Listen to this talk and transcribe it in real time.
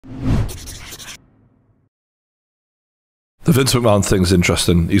The Vince McMahon thing's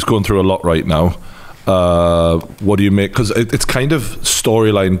interesting. He's going through a lot right now. What do you make? Because it's kind of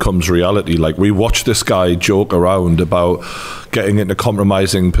storyline comes reality. Like, we watch this guy joke around about getting into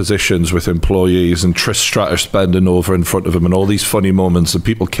compromising positions with employees and Trish Stratus bending over in front of him and all these funny moments and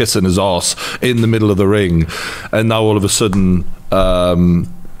people kissing his arse in the middle of the ring. And now all of a sudden,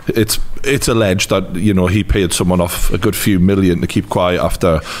 it's alleged that, you know, he paid someone off a good few million to keep quiet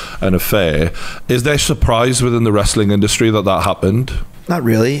after an affair. Is there surprise within the wrestling industry that happened? Not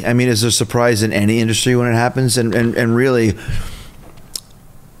really. I mean, is there surprise in any industry when it happens? And really,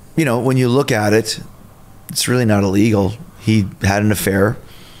 you know, when you look at it, it's really not illegal. He had an affair,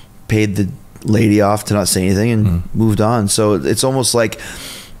 paid the lady off to not say anything, and moved on. So it's almost like,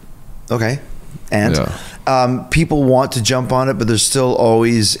 okay. And people want to jump on it, but there's still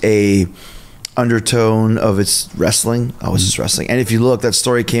always a undertone of it's wrestling. Oh, it's just wrestling. And if you look, that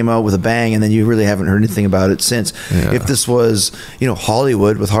story came out with a bang, and then you really haven't heard anything about it since. If this was, you know,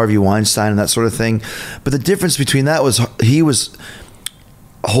 Hollywood with Harvey Weinstein and that sort of thing, but the difference between that was he was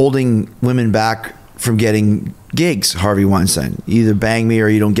holding women back from getting gigs. Harvey Weinstein, you either bang me or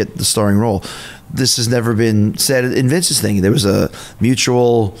you don't get the starring role. This has never been said in Vince's thing. There was a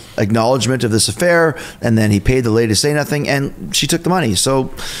mutual acknowledgement of this affair, and then he paid the lady to say nothing, and she took the money.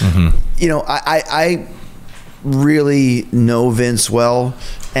 So, you know, I really know Vince well,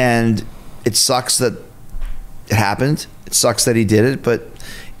 and it sucks that it happened. It sucks that he did it, but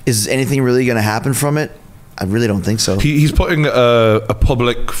is anything really going to happen from it? I really don't think so. He's putting a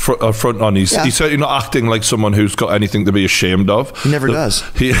public front on. He's certainly not acting like someone who's got anything to be ashamed of. He never does.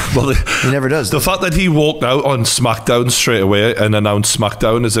 He never does. The fact that he walked out on SmackDown straight away and announced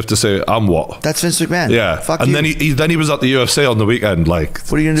SmackDown as if to say, "I'm what?" That's Vince McMahon. Yeah. Fuck and you. then he was at the UFC on the weekend. Like,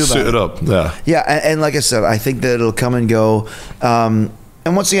 what are you gonna do about it? Suit it up. Yeah. Yeah, and like I said, I think that it'll come and go. And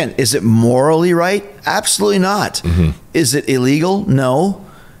once again, is it morally right? Absolutely not. Is it illegal? No.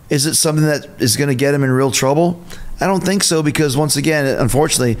 Is it something that is going to get him in real trouble? I don't think so, because once again,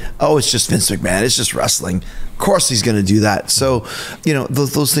 unfortunately, it's just Vince McMahon. It's just wrestling. Of course he's going to do that. So, you know,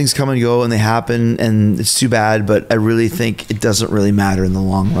 those things come and go and they happen, and it's too bad, but I really think it doesn't really matter in the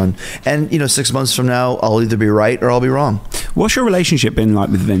long run. And, you know, 6 months from now, I'll either be right or I'll be wrong. What's your relationship been like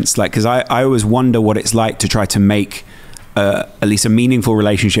with Vince? Like, because I always wonder what it's like to try to make at least a meaningful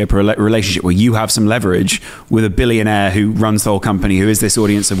relationship, or a relationship where you have some leverage with a billionaire who runs the whole company, who is this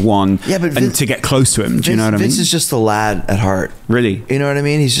audience of one, but Vince, to get close to him. Do you know what I mean? Vince is just a lad at heart. Really? You know what I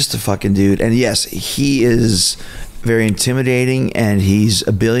mean? He's just a fucking dude. And yes, he is very intimidating, and he's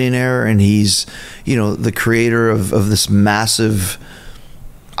a billionaire, and he's, you know, the creator of this massive,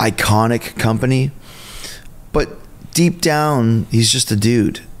 iconic company. But deep down, he's just a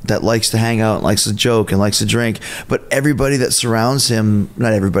dude that likes to hang out, likes to joke, and likes to drink. But everybody that surrounds him,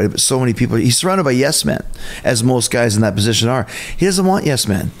 not everybody, but so many people, he's surrounded by yes men, as most guys in that position are. He doesn't want yes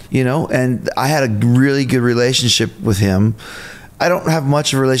men, you know? And I had a really good relationship with him. I don't have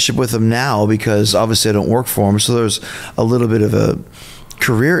much of a relationship with him now, because obviously I don't work for him, so there's a little bit of a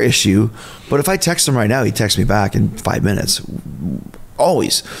career issue. But if I text him right now, he texts me back in 5 minutes.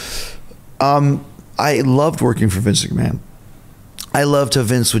 Always. I loved working for Vince McMahon. I loved how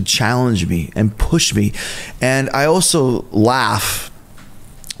Vince would challenge me and push me. And I also laugh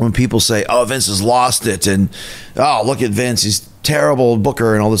when people say, oh, Vince has lost it, and oh, look at Vince, he's terrible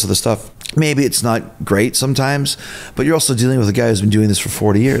booker and all this other stuff. Maybe it's not great sometimes, but you're also dealing with a guy who's been doing this for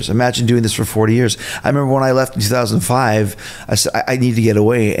 40 years. Imagine doing this for 40 years. I remember when I left in 2005, I said, I need to get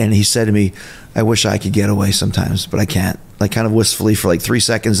away. And he said to me, I wish I could get away sometimes, but I can't. Like, kind of wistfully for like 3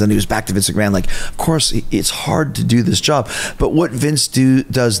 seconds. Then he was back to Vince McMahon. Like, of course, it's hard to do this job. But what Vince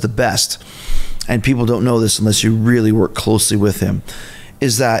does the best, and people don't know this unless you really work closely with him,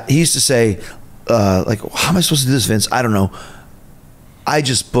 is that he used to say, like, how am I supposed to do this, Vince? I don't know. I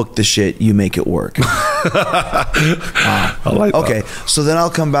just book the shit, you make it work. I like that. Okay, so then I'll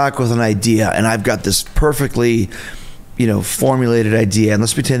come back with an idea, and I've got this perfectly, you know, formulated idea, and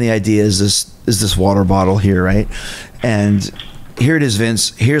let's pretend the idea is this water bottle here, right? And here it is,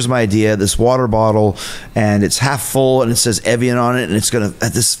 Vince. Here's my idea. This water bottle, and it's half full, and it says Evian on it, and it's gonna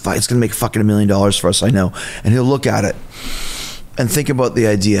make fucking $1 million for us, I know. And he'll look at it and think about the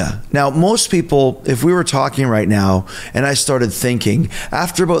idea. Now, most people, if we were talking right now and I started thinking,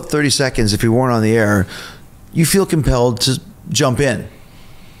 after about 30 seconds, if we weren't on the air, you feel compelled to jump in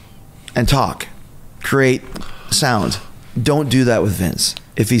and talk, create sound. Don't do that with Vince.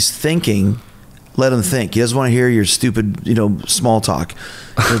 If he's thinking, let him think. He doesn't want to hear your stupid, you know, small talk.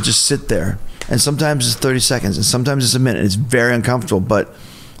 He'll just sit there. And sometimes it's 30 seconds, and sometimes it's a minute. It's very uncomfortable, but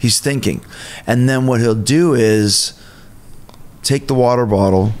he's thinking. And then what he'll do is take the water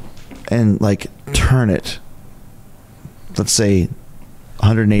bottle and like turn it let's say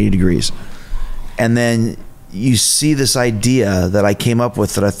 180 degrees. And then you see this idea that I came up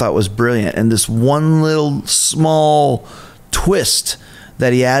with that I thought was brilliant, and this one little small twist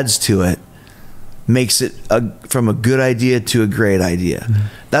that he adds to it makes it from a good idea to a great idea.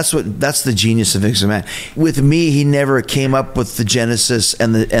 That's the genius of Vince McMahon. With me, he never came up with the genesis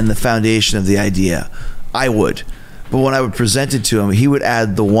and the foundation of the idea. I would. But when I would present it to him, he would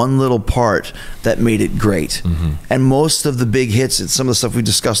add the one little part that made it great. And most of the big hits and some of the stuff we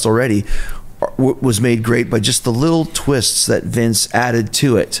discussed already was made great by just the little twists that Vince added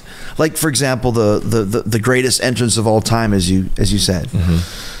to it. Like, for example, the greatest entrance of all time, as you said.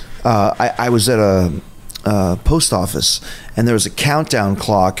 I was at a post office, and there was a countdown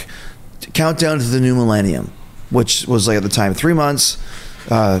clock, countdown to the new millennium, which was like at the time 3 months,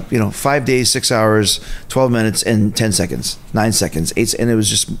 5 days, 6 hours, 12 minutes, and 10 seconds, 9 seconds, 8, and it was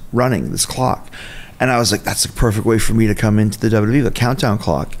just running this clock. And I was like, that's a perfect way for me to come into the WWE, the countdown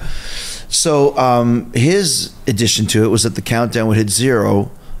clock. So his addition to it was that the countdown would hit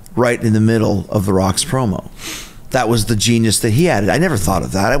 0 right in the middle of The Rock's promo. That was the genius that he added. I never thought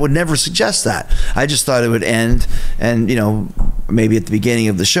of that. I would never suggest that. I just thought it would end, and maybe at the beginning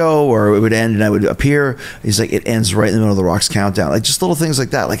of the show, or it would end and I would appear. He's like, it ends right in the middle of The Rock's countdown. Like, just little things like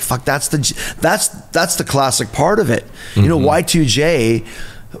that. Like, fuck, that's the classic part of it. Y2J,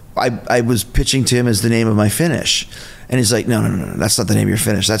 I was pitching to him as the name of my finish. And he's like, no, that's not the name of your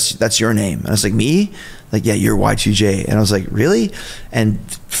finish. That's your name. And I was like, me? Like, yeah, you're Y2J. And I was like, really? And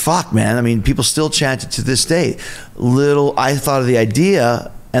fuck, man. I mean, people still chant it to this day. I thought of the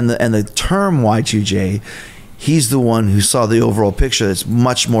idea and the term Y2J. He's the one who saw the overall picture that's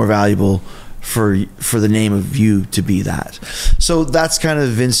much more valuable for the name of you to be that. So that's kind of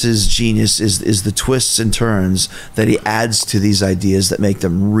Vince's genius, is the twists and turns that he adds to these ideas that make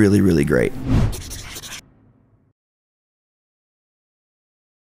them really, really great.